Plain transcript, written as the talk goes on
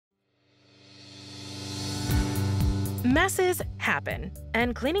Messes happen,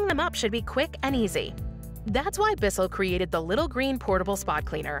 and cleaning them up should be quick and easy. That's why BISSELL created the Little Green Portable Spot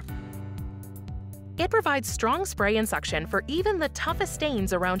Cleaner. It provides strong spray and suction for even the toughest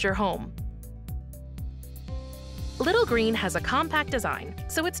stains around your home. Little Green has a compact design,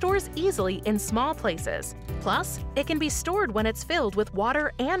 so it stores easily in small places. Plus, it can be stored when it's filled with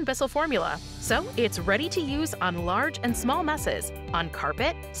water and BISSELL formula, so it's ready to use on large and small messes, on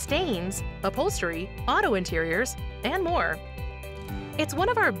carpet, stains, upholstery, auto interiors, and more. It's one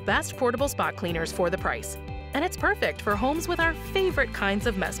of our best portable spot cleaners for the price, and it's perfect for homes with our favorite kinds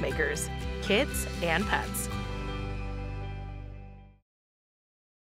of mess makers, kids and pets.